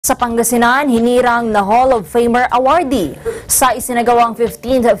Sa Pangasinan, hinirang na Hall of Famer awardee sa isinagawang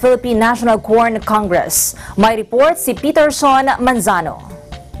 15th Philippine National Corn Congress. May report si Peterson Manzano.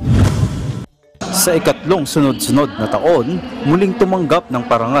 Sa ikatlong sunod-sunod na taon, muling tumanggap ng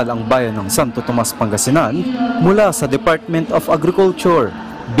parangal ang bayan ng Santo Tomas, Pangasinan mula sa Department of Agriculture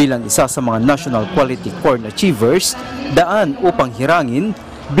bilang isa sa mga National Quality Corn Achievers, daan upang hirangin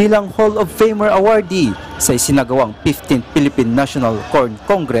bilang Hall of Famer awardee sa isinagawang 15th Philippine National Corn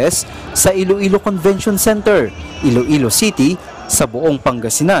Congress sa Iloilo Convention Center, Iloilo City, sa buong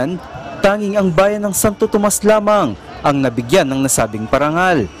Pangasinan. Tanging ang bayan ng Santo Tomas lamang ang nabigyan ng nasabing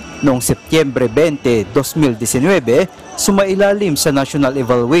parangal. Noong Setyembre 20, 2019, sumailalim sa national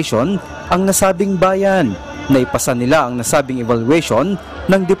evaluation ang nasabing bayan. Naipasa nila ang nasabing evaluation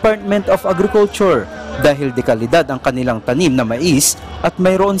ng Department of Agriculture dahil dekalidad ang kanilang tanim na mais at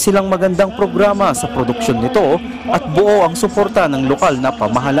mayroon silang magandang programa sa produksyon nito at buo ang suporta ng lokal na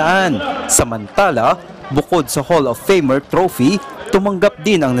pamahalaan. Samantala, bukod sa Hall of Famer trophy, tumanggap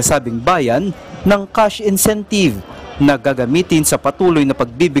din ang nasabing bayan ng cash incentive na gagamitin sa patuloy na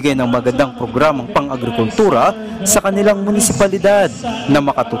pagbibigay ng magandang programang pang-agrikultura sa kanilang munisipalidad na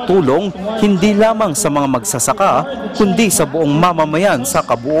makatutulong hindi lamang sa mga magsasaka kundi sa buong mamamayan sa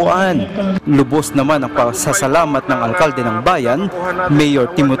kabuuan. Lubos naman ang pasasalamat ng alkalde ng bayan,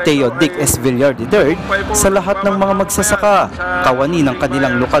 Mayor Timoteo Dick S. Villar III, sa lahat ng mga magsasaka, kawani ng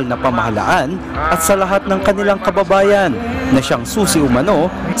kanilang lokal na pamahalaan at sa lahat ng kanilang kababayan na siyang susi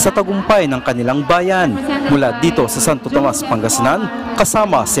umano sa tagumpay ng kanilang bayan. Mula dito sa Santo Tomas, Pangasinan,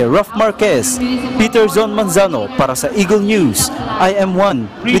 kasama si Ralph Marquez, Peterson Manzano para sa Eagle News. I am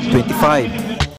 1 with 25.